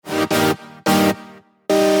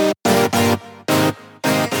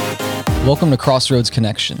Welcome to Crossroads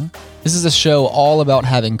Connection. This is a show all about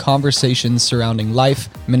having conversations surrounding life,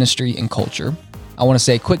 ministry, and culture. I want to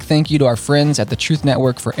say a quick thank you to our friends at the Truth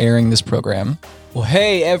Network for airing this program. Well,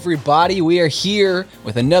 hey, everybody. We are here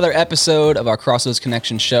with another episode of our Crossroads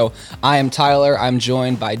Connection show. I am Tyler. I'm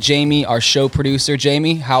joined by Jamie, our show producer.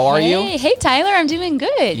 Jamie, how are you? Hey, Tyler. I'm doing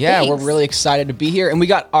good. Yeah, Thanks. We're really excited to be here. And we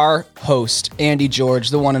got our host, Andy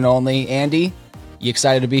George, the one and only. Andy, you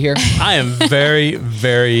excited to be here? I am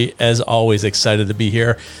very, as always, excited to be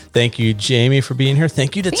here. Thank you, Jamie, for being here.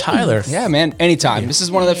 Thank you to Tyler. Yeah, man. Anytime. This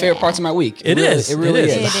is one of the favorite parts of my week. It is. It really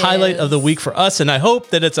is. The highlight of the week for us, and I hope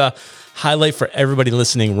that it's a highlight for everybody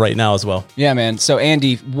listening right now as well. Yeah, man. So,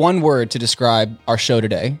 Andy, one word to describe our show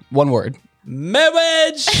today. One word.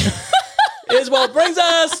 Marriage is what brings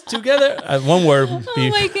us together. One word. Oh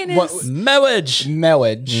my goodness. Marriage.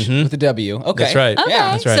 Marriage with a W. Okay. That's right. Okay,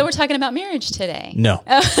 Yeah, that's right. so we're talking about marriage today. No.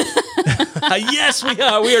 Yes, we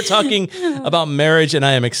are. We are talking about marriage, and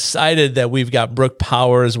I am excited that we've got Brooke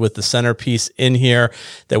Powers with the centerpiece in here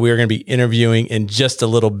that we are going to be interviewing in just a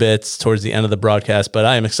little bit towards the end of the broadcast. But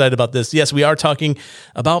I am excited about this. Yes, we are talking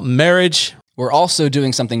about marriage. We're also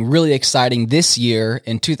doing something really exciting this year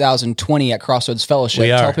in 2020 at Crossroads Fellowship.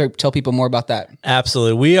 We are. Tell people more about that.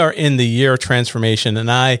 Absolutely. We are in the year of transformation,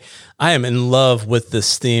 and I am in love with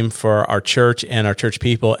this theme for our church and our church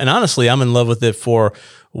people. And honestly, I'm in love with it for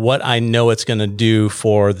what I know it's going to do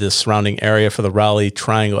for the surrounding area, for the Raleigh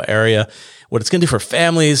Triangle area, what it's going to do for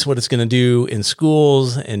families, what it's going to do in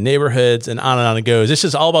schools and neighborhoods, and on it goes. It's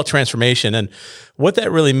just all about transformation. And what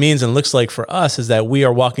that really means and looks like for us is that we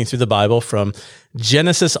are walking through the Bible from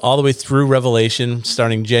Genesis all the way through Revelation,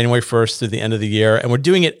 starting January 1st through the end of the year. And we're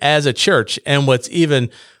doing it as a church. And what's even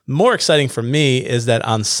more exciting for me is that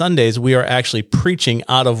on Sundays, we are actually preaching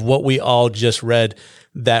out of what we all just read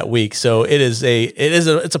that week. So it's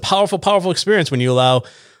a powerful experience when you allow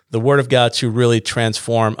the Word of God to really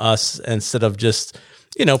transform us instead of just,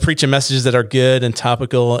 preaching messages that are good and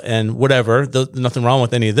topical and whatever. There's nothing wrong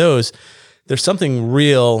with any of those. There's something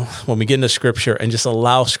real when we get into Scripture and just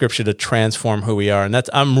allow Scripture to transform who we are. And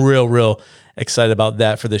I'm real excited about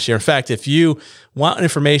that for this year. In fact, if you want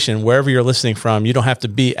information wherever you're listening from, you don't have to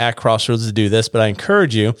be at Crossroads to do this, but I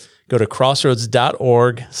encourage you, go to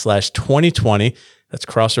crossroads.org/2020. That's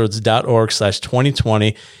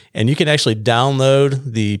crossroads.org/2020. And you can actually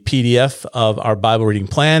download the PDF of our Bible reading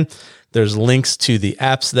plan. There's links to the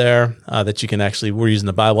apps there that you can we're using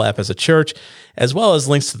the Bible app as a church, as well as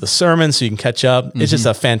links to the sermon so you can catch up. Mm-hmm. It's just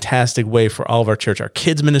a fantastic way for all of our church, our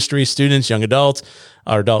kids ministry, students, young adults,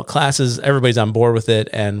 our adult classes. Everybody's on board with it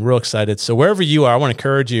and real excited. So wherever you are, I want to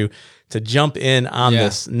encourage you to jump in on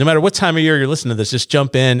this. No matter what time of year you're listening to this, just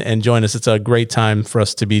jump in and join us. It's a great time for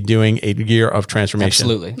us to be doing a year of transformation.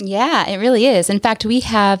 Absolutely. Yeah, it really is. In fact, we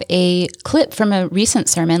have a clip from a recent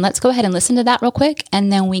sermon. Let's go ahead and listen to that real quick,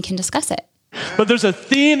 and then we can discuss it. But there's a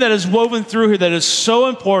theme that is woven through here that is so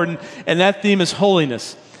important, and that theme is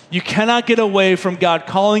holiness. You cannot get away from God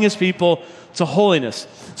calling his people to holiness.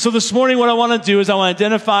 So this morning, what I want to do is I want to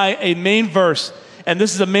identify a main verse, and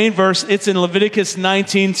this is a main verse. It's in Leviticus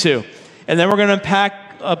 19:2. And then we're going to unpack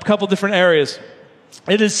a couple different areas.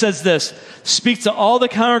 It says this: speak to all the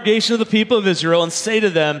congregation of the people of Israel and say to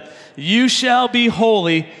them, you shall be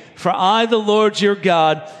holy, for I, the Lord your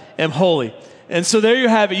God, am holy. And so there you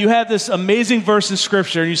have it. You have this amazing verse in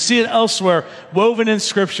Scripture, and you see it elsewhere woven in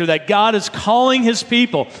Scripture, that God is calling his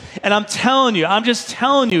people. And I'm just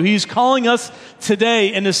telling you, he's calling us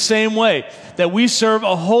today in the same way, that we serve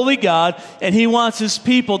a holy God, and he wants his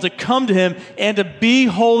people to come to him and to be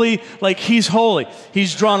holy like he's holy.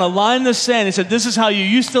 He's drawn a line in the sand. He said, this is how you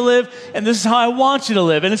used to live, and this is how I want you to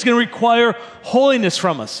live. And it's going to require holiness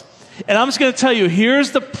from us. And I'm just going to tell you,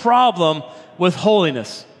 here's the problem with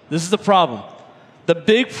holiness. This is the problem. The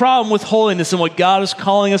big problem with holiness and what God is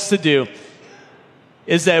calling us to do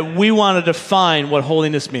is that we want to define what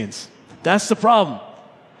holiness means. That's the problem.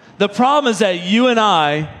 The problem is that you and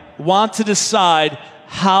I want to decide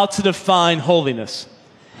how to define holiness.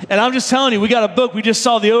 And I'm just telling you, we got a book, we just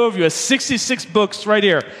saw the overview of 66 books right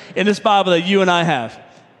here in this Bible that you and I have.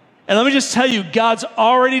 And let me just tell you, God's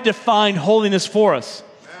already defined holiness for us.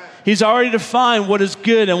 He's already defined what is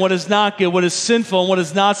good and what is not good, what is sinful and what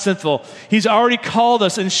is not sinful. He's already called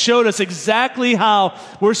us and showed us exactly how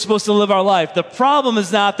we're supposed to live our life. The problem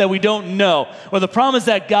is not that we don't know, or the problem is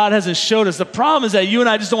that God hasn't showed us. The problem is that you and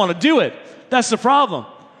I just don't want to do it. That's the problem.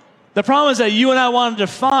 The problem is that you and I want to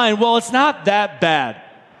define, well, it's not that bad.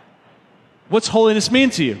 What's holiness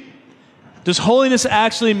mean to you? Does holiness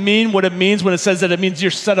actually mean what it means when it says that it means you're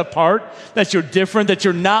set apart, that you're different, that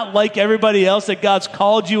you're not like everybody else, that God's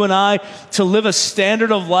called you and I to live a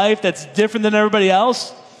standard of life that's different than everybody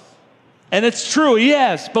else? And it's true, he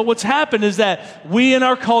has. But what's happened is that we in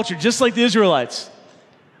our culture, just like the Israelites,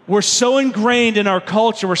 we're so ingrained in our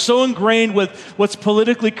culture, we're so ingrained with what's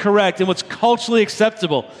politically correct and what's culturally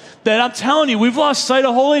acceptable, that I'm telling you, we've lost sight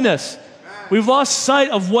of holiness. We've lost sight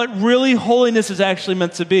of what really holiness is actually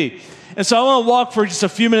meant to be. And so I want to walk for just a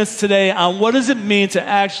few minutes today on what does it mean to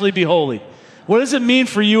actually be holy? What does it mean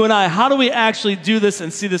for you and I? How do we actually do this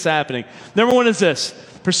and see this happening? Number one is this.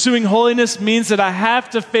 Pursuing holiness means that I have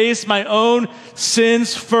to face my own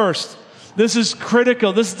sins first. This is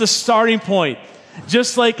critical. This is the starting point.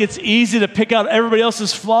 Just like it's easy to pick out everybody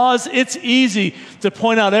else's flaws, it's easy to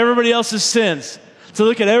point out everybody else's sins. To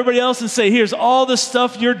look at everybody else and say, here's all the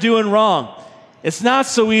stuff you're doing wrong. It's not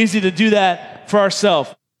so easy to do that for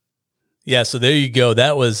ourselves. Yeah, so there you go.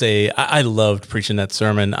 That was I loved preaching that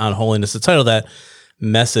sermon on holiness. The title of that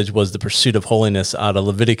message was The Pursuit of Holiness out of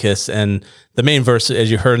Leviticus. And the main verse, as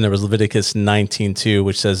you heard, in there was Leviticus 19:2,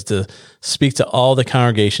 which says to speak to all the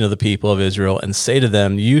congregation of the people of Israel and say to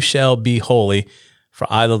them, you shall be holy, for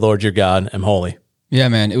I, the Lord your God, am holy. Yeah,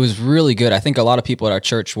 man, it was really good. I think a lot of people at our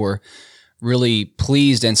church were really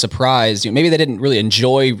pleased and surprised. Maybe they didn't really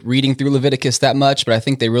enjoy reading through Leviticus that much, but I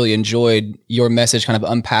think they really enjoyed your message kind of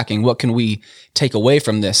unpacking what can we take away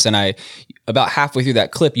from this. And about halfway through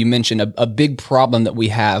that clip, you mentioned a big problem that we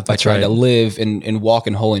have by trying to live and walk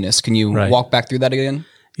in holiness. Can you walk back through that again?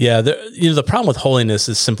 Yeah, the problem with holiness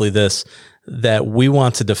is simply this, that we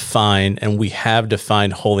want to define, and we have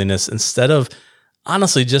defined holiness, instead of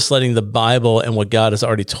honestly just letting the Bible and what God has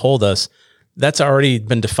already told us, that's already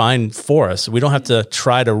been defined for us. We don't have to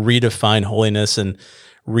try to redefine holiness and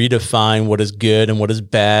redefine what is good and what is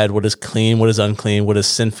bad, what is clean, what is unclean, what is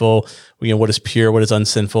sinful, what is pure, what is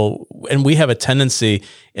unsinful. And we have a tendency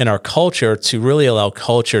in our culture to really allow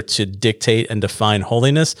culture to dictate and define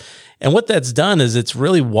holiness. And what that's done is it's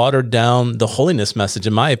really watered down the holiness message,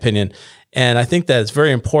 in my opinion. And I think that it's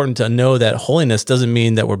very important to know that holiness doesn't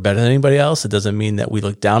mean that we're better than anybody else. It doesn't mean that we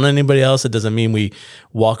look down on anybody else. It doesn't mean we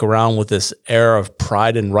walk around with this air of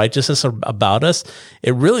pride and righteousness about us.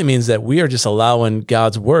 It really means that we are just allowing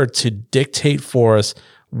God's word to dictate for us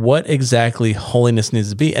what exactly holiness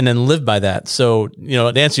needs to be, and then live by that. So,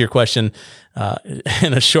 to answer your question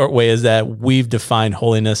in a short way, is that we've defined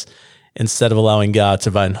holiness instead of allowing God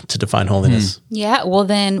to define holiness. Yeah, well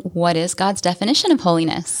then, what is God's definition of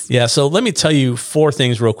holiness? Yeah, so let me tell you 4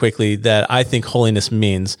 things real quickly that I think holiness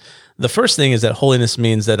means. The first thing is that holiness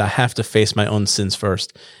means that I have to face my own sins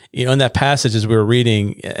first. In that passage as we were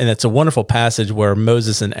reading, and it's a wonderful passage where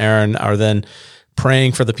Moses and Aaron are then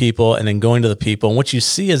praying for the people and then going to the people. And what you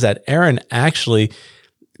see is that Aaron actually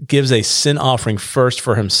gives a sin offering first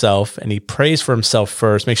for himself, and he prays for himself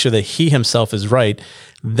first, make sure that he himself is right.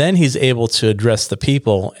 Then he's able to address the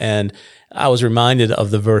people. And I was reminded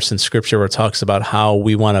of the verse in scripture where it talks about how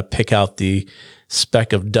we want to pick out the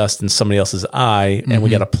speck of dust in somebody else's eye, and we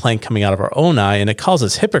got a plank coming out of our own eye. And it calls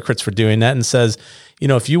us hypocrites for doing that and says,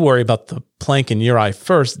 if you worry about the plank in your eye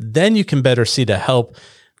first, then you can better see to help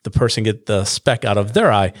the person get the speck out of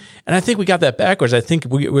their eye. And I think we got that backwards. I think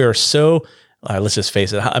we are so, let's just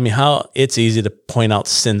face it. I mean, how it's easy to point out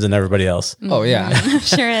sins in everybody else. Oh, yeah.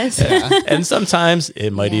 Sure is. Yeah. And sometimes it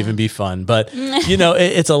might even be fun. But,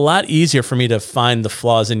 it's a lot easier for me to find the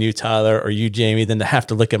flaws in you, Tyler, or you, Jamie, than to have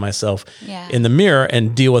to look at myself in the mirror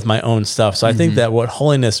and deal with my own stuff. So I think that what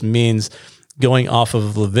holiness means, going off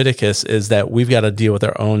of Leviticus, is that we've got to deal with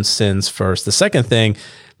our own sins first. The second thing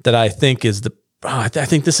that I think is I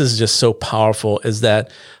think this is just so powerful, is that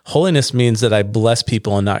holiness means that I bless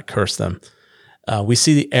people and not curse them. We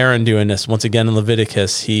see Aaron doing this once again in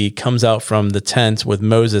Leviticus. He comes out from the tent with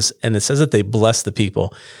Moses, and it says that they bless the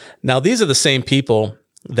people. Now, these are the same people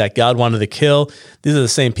that God wanted to kill. These are the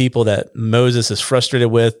same people that Moses is frustrated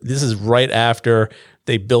with. This is right after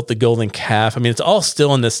they built the golden calf. I mean, it's all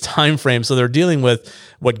still in this time frame. So they're dealing with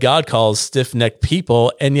what God calls stiff-necked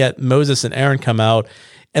people, and yet Moses and Aaron come out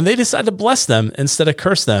and they decide to bless them instead of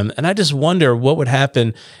curse them. And I just wonder what would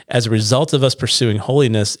happen as a result of us pursuing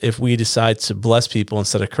holiness if we decide to bless people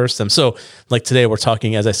instead of curse them. So like today, we're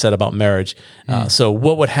talking, as I said, about marriage. So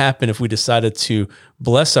what would happen if we decided to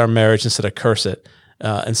bless our marriage instead of curse it?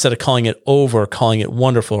 Instead of calling it over, calling it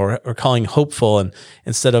wonderful, or calling hopeful, and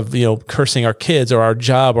instead of cursing our kids or our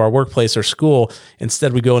job or our workplace or school,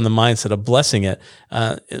 instead we go in the mindset of blessing it.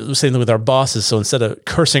 The same thing with our bosses. So instead of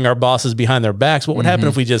cursing our bosses behind their backs, what would happen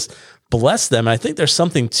if we just bless them? And I think there's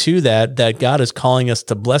something to that God is calling us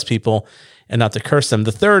to bless people and not to curse them.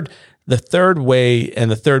 The third The third way and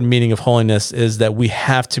the third meaning of holiness is that we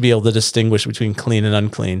have to be able to distinguish between clean and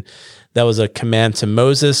unclean. That was a command to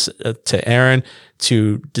Moses, to Aaron,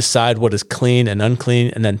 to decide what is clean and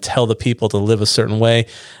unclean, and then tell the people to live a certain way.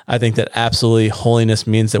 I think that absolutely holiness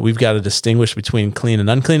means that we've got to distinguish between clean and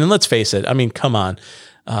unclean. And let's face it, I mean, come on.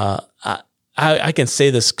 I can say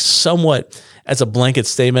this somewhat as a blanket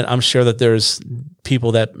statement. I'm sure that there's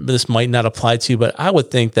people that this might not apply to, but I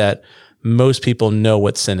would think that most people know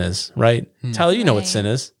what sin is, right? Tyler, you know what sin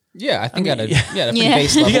is. Yeah, I think at a pretty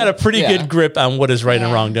base level. You got a pretty good grip on what is right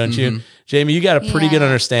and wrong, don't you? Jamie, you got a pretty good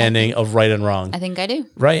understanding of right and wrong. I think I do.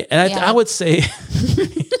 Right? And I would say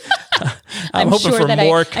I'm hoping sure for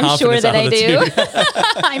more confidence I'm sure that out of the two.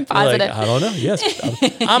 I'm positive. Like, I don't know.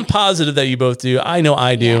 Yes. I'm positive that you both do. I know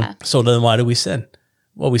I do. Yeah. So then why do we sin?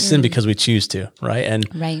 Well, we sin because we choose to, right? And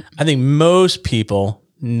Right. I think most people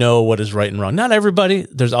know what is right and wrong. Not everybody.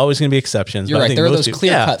 There's always going to be exceptions. You're but I right. think There are most those people-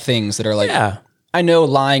 clear-cut things that are like, I know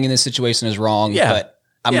lying in this situation is wrong, but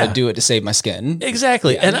I'm going to do it to save my skin.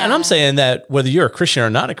 Exactly. And I'm saying that whether you're a Christian or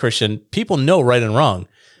not a Christian, people know right and wrong.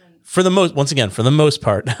 For the most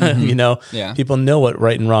part, people know what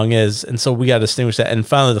right and wrong is. And so we got to distinguish that. And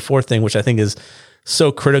finally, the fourth thing, which I think is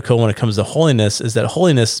so critical when it comes to holiness, is that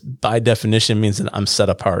holiness by definition means that I'm set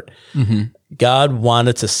apart. God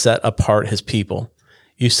wanted to set apart his people.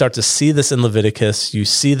 You start to see this in Leviticus. You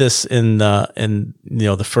see this in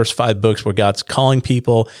the first 5 books where God's calling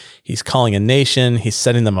people. He's calling a nation. He's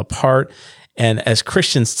setting them apart. And as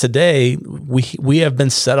Christians today, we have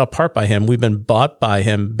been set apart by him. We've been bought by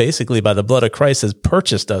him, basically by the blood of Christ has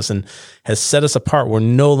purchased us and has set us apart. We're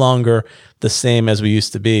no longer the same as we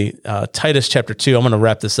used to be. Titus chapter 2, I'm going to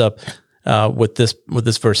wrap this up with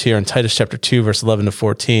this verse here in Titus chapter 2, verse 11 to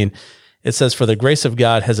 14. It says, "For the grace of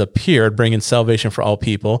God has appeared, bringing salvation for all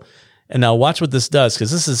people." And now watch what this does,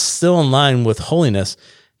 because this is still in line with holiness,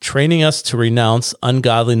 training us to renounce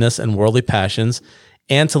ungodliness and worldly passions,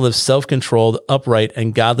 and to live self-controlled, upright,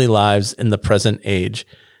 and godly lives in the present age.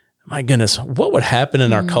 My goodness, what would happen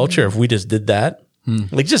in our culture if we just did that?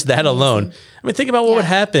 Like just that alone. I mean, think about what would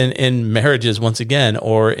happen in marriages once again,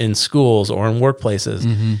 or in schools, or in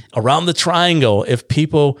workplaces, around the triangle, if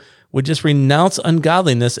people would just renounce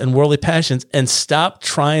ungodliness and worldly passions and stop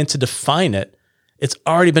trying to define it. It's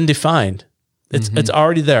already been defined. It's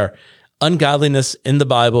already there. Ungodliness in the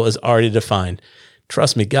Bible is already defined.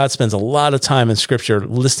 Trust me, God spends a lot of time in Scripture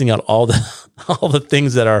listing out all the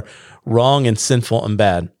things that are wrong and sinful and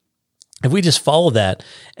bad. If we just follow that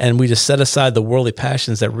and we just set aside the worldly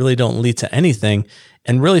passions that really don't lead to anything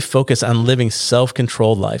and really focus on living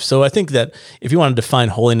self-controlled life. So I think that if you want to define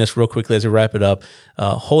holiness real quickly as we wrap it up,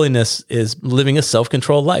 holiness is living a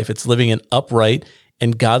self-controlled life. It's living an upright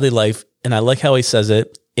and godly life. And I like how he says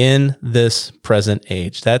it, in this present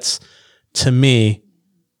age. That's, to me,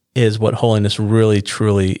 is what holiness really,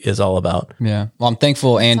 truly is all about. Yeah. Well, I'm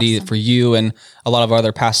thankful, Andy, for you and a lot of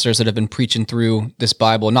other pastors that have been preaching through this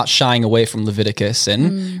Bible, not shying away from Leviticus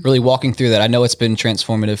and really walking through that. I know it's been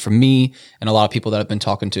transformative for me and a lot of people that I've been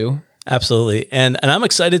talking to. Absolutely. And I'm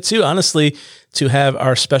excited too, honestly, to have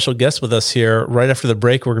our special guest with us here. Right after the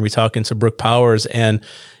break, we're going to be talking to Brooke Powers, and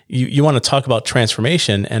you want to talk about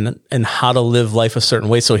transformation and how to live life a certain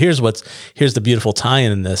way. So here's the beautiful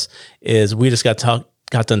tie-in in this is we just got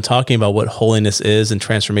done talking about what holiness is and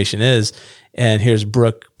transformation is. And here's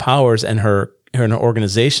Brooke Powers and her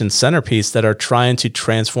organization, Centerpiece, that are trying to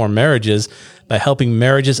transform marriages by helping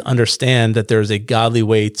marriages understand that there's a godly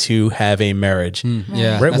way to have a marriage.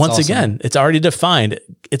 Yeah. Right. That's Once awesome. again, it's already defined.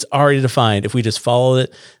 If we just follow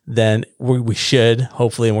it, then we should,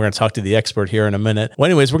 hopefully, and we're going to talk to the expert here in a minute. Well,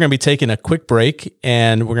 anyways, we're going to be taking a quick break,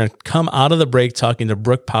 and we're going to come out of the break talking to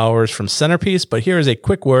Brooke Powers from Centerpiece. But here is a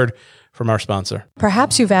quick word from our sponsor.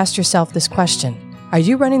 Perhaps you've asked yourself this question: are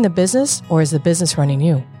you running the business, or is the business running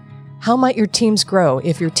you? How might your teams grow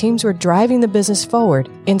if your teams were driving the business forward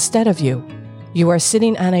instead of you? You are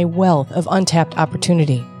sitting on a wealth of untapped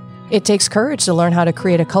opportunity. It takes courage to learn how to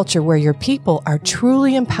create a culture where your people are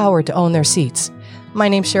truly empowered to own their seats. My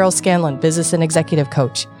name's Cheryl Scanlon, business and executive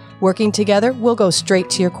coach. Working together, we'll go straight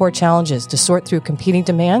to your core challenges to sort through competing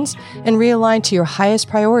demands and realign to your highest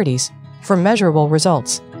priorities for measurable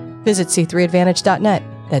results. Visit C3Advantage.net.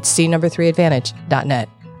 That's C3Advantage.net.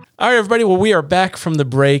 All right, everybody. Well, we are back from the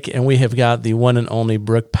break, and we have got the one and only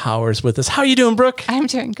Brooke Powers with us. How are you doing, Brooke? I'm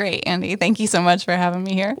doing great, Andy. Thank you so much for having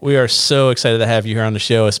me here. We are so excited to have you here on the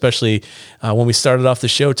show, especially when we started off the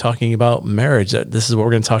show talking about marriage. This is what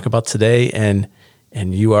we're going to talk about today, and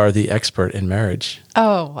and you are the expert in marriage.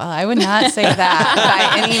 Oh, well, I would not say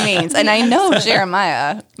that by any means. And I know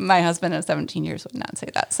Jeremiah, my husband of 17 years, would not say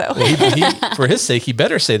that. So He, for his sake, he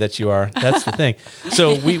better say that you are. That's the thing.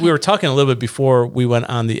 So we were talking a little bit before we went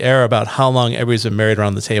on the air about how long everybody's been married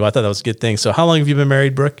around the table. I thought that was a good thing. So how long have you been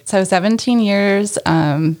married, Brooke? So 17 years.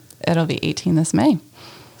 It'll be 18 this May.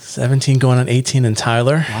 17 going on 18, and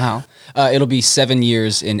Tyler? Wow. It'll be 7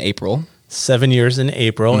 years in April. 7 years in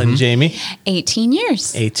April. And Jamie? 18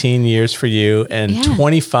 years. 18 years for you, and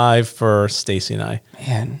 25 for Stacy and I.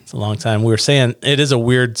 Man. It's a long time. We were saying it is a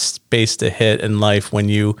weird space to hit in life when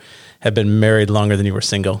you have been married longer than you were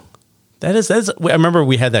single. That is, I remember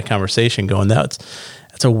we had that conversation going, that's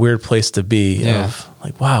a weird place to be. Yeah. Of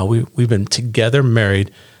like, wow, we've been together,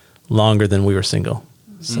 married longer than we were single.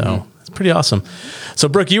 So it's pretty awesome. So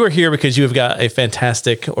Brooke, you are here because you have got a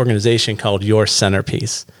fantastic organization called Your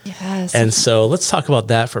Centerpiece. Yes. And so let's talk about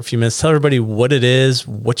that for a few minutes. Tell everybody what it is,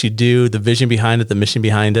 what you do, the vision behind it, the mission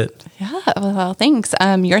behind it. Yeah, well, thanks.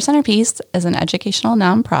 Your Centerpiece is an educational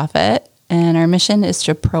nonprofit, and our mission is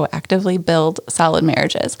to proactively build solid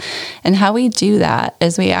marriages. And how we do that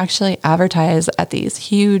is we actually advertise at these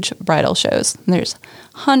huge bridal shows. There's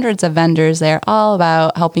hundreds of vendors there, all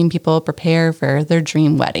about helping people prepare for their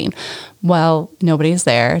dream wedding. Well, nobody's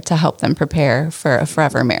there to help them prepare for a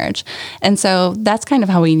forever marriage. And so that's kind of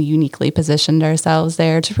how we uniquely positioned ourselves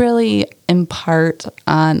there, to really impart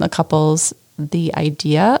on the couples the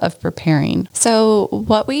idea of preparing. So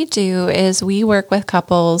what we do is we work with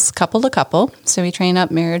couples, couple to couple. So we train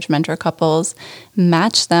up marriage mentor couples,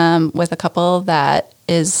 match them with a couple that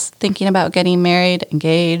is thinking about getting married,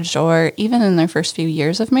 engaged, or even in their first few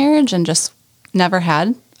years of marriage and just never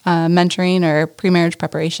had mentoring or pre-marriage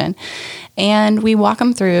preparation. And we walk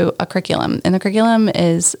them through a curriculum. And the curriculum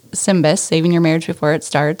is SYMBIS, Saving Your Marriage Before It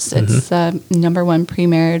Starts. It's the number one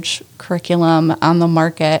pre-marriage curriculum on the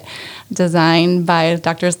market, designed by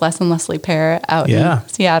Drs. Les and Leslie Pear out in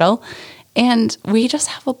Seattle. And we just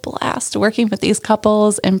have a blast working with these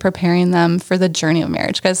couples and preparing them for the journey of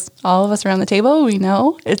marriage, because all of us around the table, we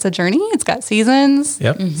know it's a journey. It's got seasons.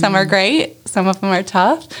 Yep. Some are great. Some of them are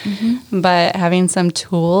tough. But having some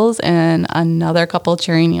tools and another couple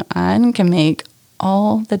cheering you on can make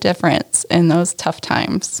all the difference in those tough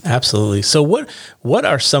times. Absolutely. So what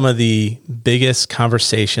are some of the biggest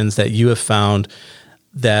conversations that you have found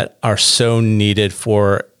that are so needed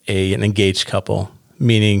for an engaged couple?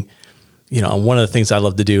 Meaning, you know, one of the things I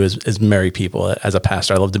love to do is marry people as a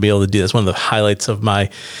pastor. I love to be able to do this. One of the highlights of my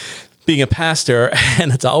being a pastor,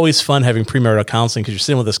 and it's always fun having premarital counseling, because you're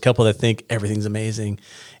sitting with this couple that think everything's amazing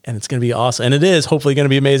and it's going to be awesome. And it is hopefully going to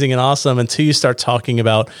be amazing and awesome until you start talking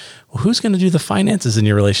about, well, who's going to do the finances in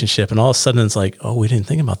your relationship? And all of a sudden it's like, oh, we didn't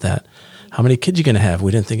think about that. How many kids are you going to have?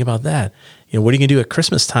 We didn't think about that. You know, what are you going to do at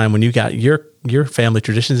Christmas time when you got your family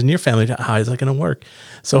traditions and your family? How is that going to work?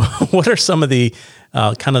 So what are some of the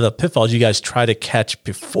kind of the pitfalls you guys try to catch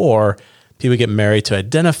before people get married, to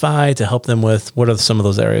identify, to help them with? What are some of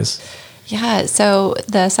those areas? Yeah, so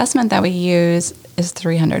the assessment that we use is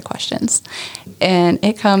 300 questions, and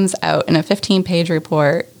it comes out in a 15-page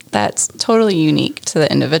report that's totally unique to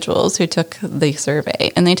the individuals who took the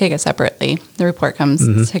survey, and they take it separately. The report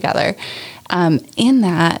comes together. In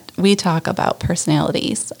that, we talk about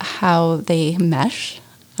personalities, how they mesh,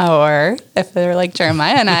 or if they're like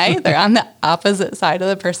Jeremiah and I, they're on the opposite side of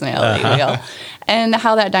the personality wheel, and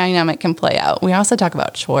how that dynamic can play out. We also talk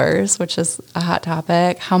about chores, which is a hot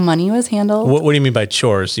topic, how money was handled. What do you mean by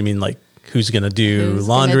chores? You mean like who's going to do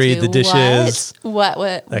laundry, the dishes? What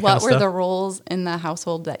were the roles in the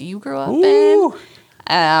household that you grew up in?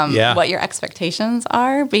 What your expectations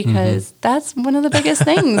are, because that's one of the biggest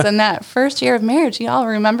things in that first year of marriage. You all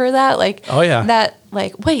remember that? Like, that,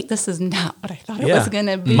 like, wait, this is not what I thought it was going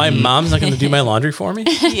to be. My mom's not going to do my laundry for me?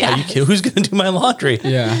 Yeah. Are you kidding? Who's going to do my laundry?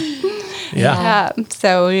 Yeah.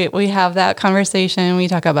 So we have that conversation. We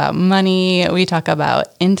talk about money. We talk about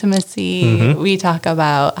intimacy. We talk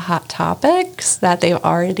about hot topics that they've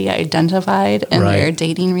already identified in their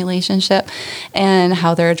dating relationship and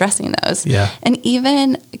how they're addressing those. Yeah. And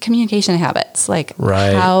even communication habits, like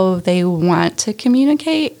how they want to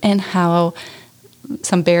communicate and how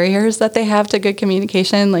some barriers that they have to good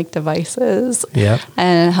communication, like devices,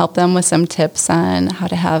 and help them with some tips on how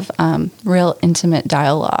to have real intimate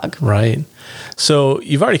dialogue. Right. So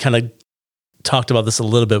you've already kind of talked about this a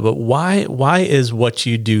little bit, but why is what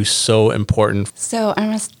you do so important? So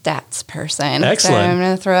I'm a stats person. Excellent. So I'm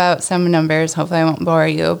going to throw out some numbers. Hopefully I won't bore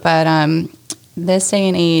you, but this day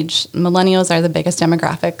and age, millennials are the biggest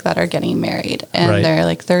demographic that are getting married. And Right. they're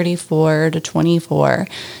like 34 to 24.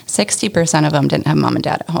 60% of them didn't have mom and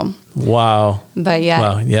dad at home. Wow. But yet,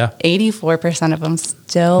 Wow, yeah. 84% of them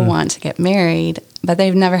still want to get married, but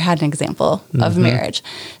they've never had an example of marriage.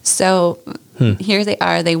 So here they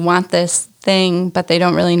are. They want this thing, but they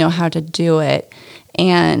don't really know how to do it.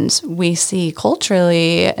 And we see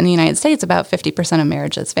culturally in the United States about 50% of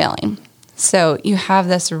marriages failing. So you have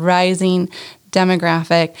this rising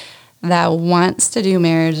demographic that wants to do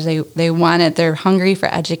marriage. They want it. They're hungry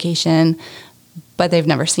for education, but they've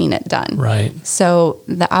never seen it done. Right. So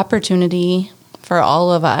the opportunity for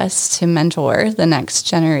all of us to mentor the next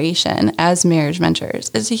generation as marriage mentors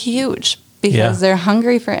is huge because Yeah. they're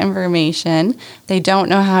hungry for information. They don't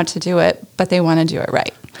know how to do it, but they want to do it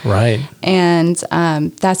right. Right. And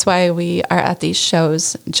that's why we are at these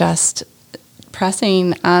shows just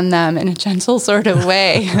pressing on them in a gentle sort of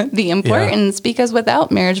way the importance, because without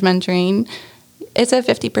marriage mentoring, it's a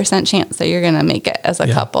 50% chance that you're going to make it as a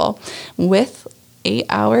Yeah. couple. With 8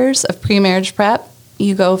 hours of pre-marriage prep,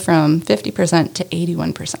 you go from 50% to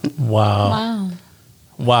 81%. Wow.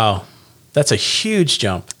 Wow. That's a huge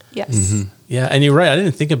jump. Yes. Yeah, and you're right. I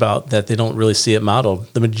didn't think about that. They don't really see it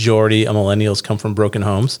modeled. The majority of millennials come from broken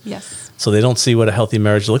homes. Yes. So they don't see what a healthy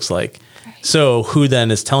marriage looks like. So who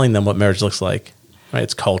then is telling them what marriage looks like? Right?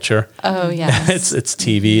 It's culture. Oh, yes. It's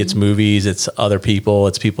TV, it's movies, it's other people,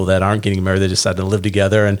 it's people that aren't getting married. They decide to live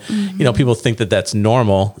together. And, people think that that's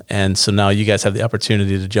normal. And so now you guys have the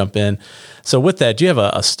opportunity to jump in. So with that, do you have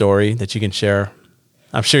a story that you can share?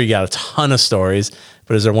 I'm sure you got a ton of stories,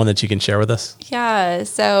 but is there one that you can share with us? Yeah.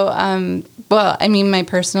 So, my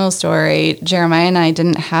personal story, Jeremiah and I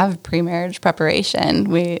didn't have pre-marriage preparation.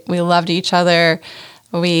 We loved each other.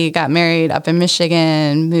 We got married up in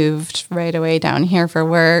Michigan, moved right away down here for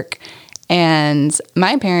work. And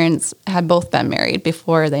my parents had both been married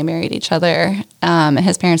before they married each other. And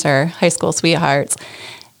his parents are high school sweethearts.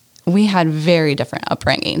 We had very different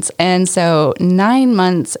upbringings. And so 9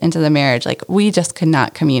 months into the marriage, we just could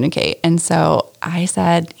not communicate. And so I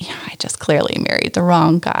said, I just clearly married the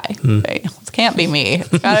wrong guy. Right? It can't be me. It's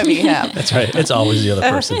got to be him. That's right. It's always the other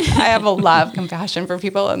person. I have a lot of compassion for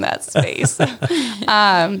people in that space.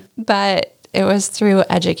 But it was through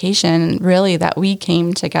education, really, that we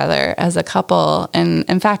came together as a couple. And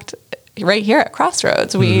in fact, right here at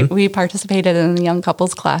Crossroads, we participated in the young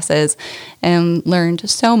couples classes and learned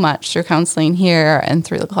so much through counseling here and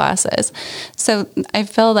through the classes. So I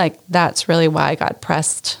feel like that's really why God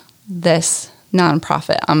pressed this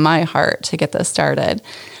nonprofit on my heart to get this started.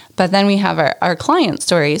 But then we have our client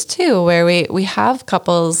stories too, where we have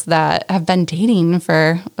couples that have been dating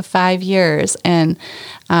for 5 years and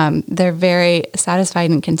they're very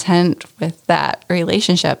satisfied and content with that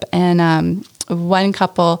relationship. And one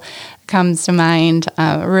couple comes to mind,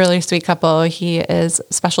 a really sweet couple. He is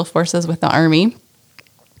Special Forces with the Army,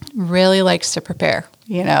 really likes to prepare,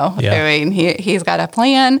 Yeah. he's got a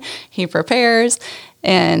plan, he prepares,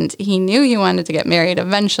 and he knew he wanted to get married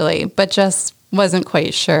eventually, but just wasn't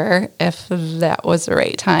quite sure if that was the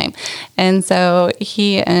right time. And so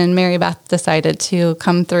he and Mary Beth decided to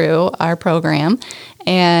come through our program.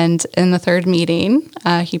 And in the third meeting,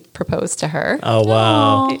 he proposed to her. Oh,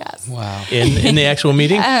 wow. Yes. Wow. In the actual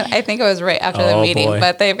meeting? I think it was right after the meeting, boy.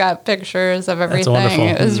 but they've got pictures of everything. wonderful.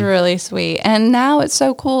 It was really sweet. And now it's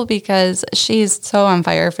so cool because she's so on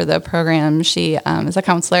fire for the program. She is a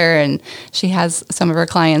counselor and she has some of her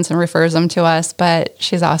clients and refers them to us, but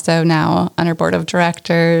she's also now on our board of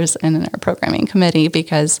directors and in our programming committee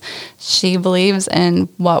because she believes in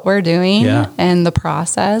what we're doing and the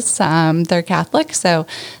process. They're Catholic, so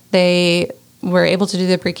they were able to do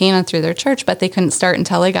the pre-Cana through their church, but they couldn't start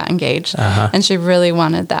until they got engaged. And she really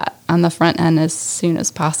wanted that on the front end as soon as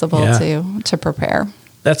possible to prepare.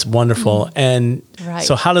 That's wonderful. And Right.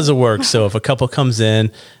 so how does it work? So if a couple comes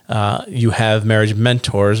in, you have marriage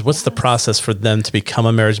mentors. What's the process for them to become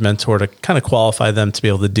a marriage mentor to kind of qualify them to be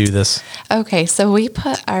able to do this? Okay, so we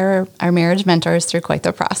put our marriage mentors through quite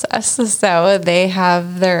the process. So they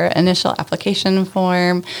have their initial application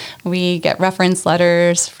form. We get reference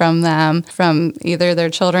letters from them, from either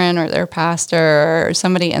their children or their pastor or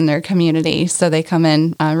somebody in their community. So they come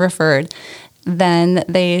in referred. Then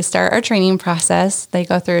they start our training process. They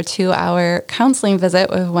go through a 2-hour counseling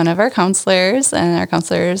visit with one of our counselors, and our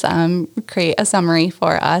counselors create a summary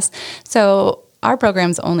for us. So our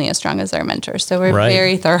program's only as strong as our mentors. So we're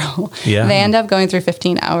very thorough. Yeah. They end up going through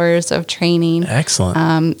 15 hours of training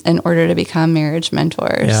Excellent. in order to become marriage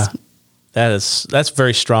mentors. Yeah. That's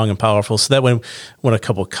very strong and powerful. So that when a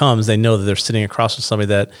couple comes, they know that they're sitting across from somebody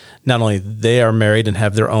that not only they are married and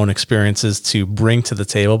have their own experiences to bring to the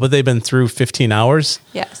table, but they've been through 15 hours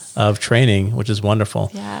of training, which is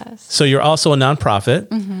wonderful. Yes. So you're also a nonprofit.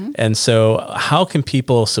 And so how can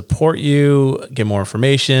people support you, get more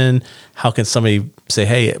information? How can somebody say,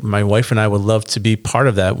 hey, my wife and I would love to be part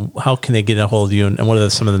of that? How can they get a hold of you, and what are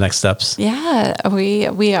some of the next steps? Yeah,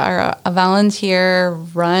 we are a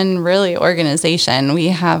volunteer-run really organization. We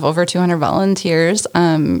have over 200 volunteers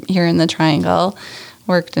here in the Triangle.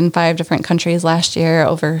 Worked in 5 different countries last year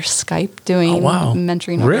over Skype, doing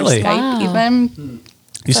mentoring over Skype even.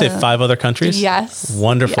 You say 5 other countries? Yes.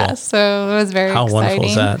 Wonderful. Yes, so it was very exciting. How wonderful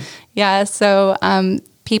is that? Yeah, so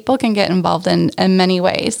people can get involved in many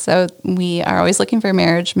ways. So we are always looking for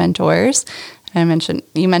marriage mentors. You mentioned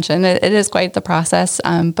it is quite the process,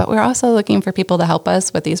 but we're also looking for people to help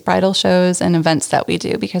us with these bridal shows and events that we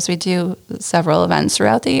do, because we do several events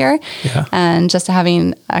throughout the year. Yeah. And just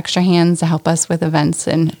having extra hands to help us with events,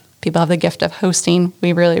 and people have the gift of hosting.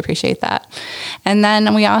 We really appreciate that. And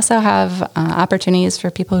then we also have opportunities for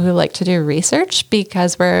people who like to do research,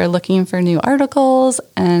 because we're looking for new articles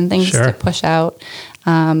and things to push out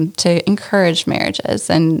to encourage marriages.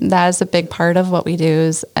 And that is a big part of what we do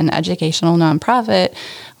as an educational nonprofit.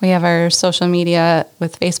 We have our social media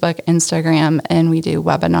with Facebook, Instagram, and we do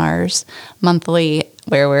webinars monthly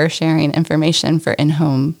where we're sharing information for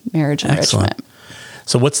in-home marriage enrichment.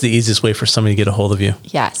 So what's the easiest way for somebody to get a hold of you?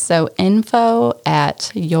 Yes. So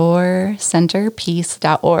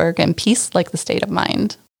info@yourcenterpeace.org, and peace like the state of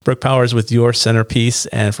mind. Brooke Powers with Your Centerpiece.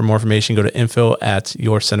 And for more information, go to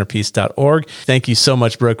info@yourcenterpiece.org. Thank you so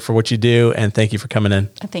much, Brooke, for what you do. And thank you for coming in.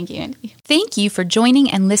 Thank you, Andy. Thank you for joining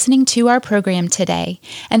and listening to our program today.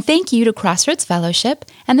 And thank you to Crossroads Fellowship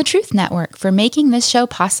and the Truth Network for making this show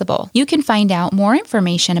possible. You can find out more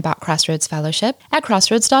information about Crossroads Fellowship at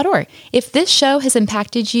crossroads.org. If this show has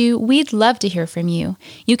impacted you, we'd love to hear from you.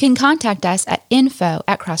 You can contact us at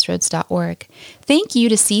info@crossroads.org. Thank you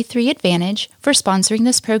to C3 Advantage for sponsoring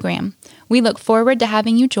this program. We look forward to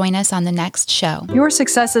having you join us on the next show. Your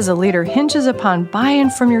success as a leader hinges upon buy-in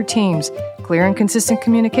from your teams, clear and consistent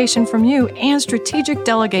communication from you, and strategic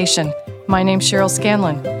delegation. My name's Cheryl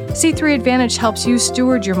Scanlon. C3 Advantage helps you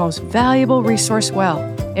steward your most valuable resource well,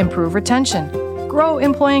 improve retention, grow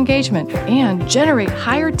employee engagement, and generate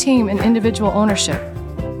higher team and individual ownership.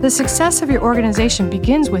 The success of your organization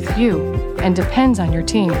begins with you and depends on your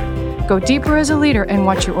team. Go deeper as a leader and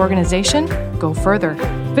watch your organization go further.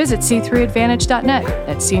 Visit c3advantage.net.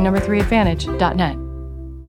 That's C3advantage.net.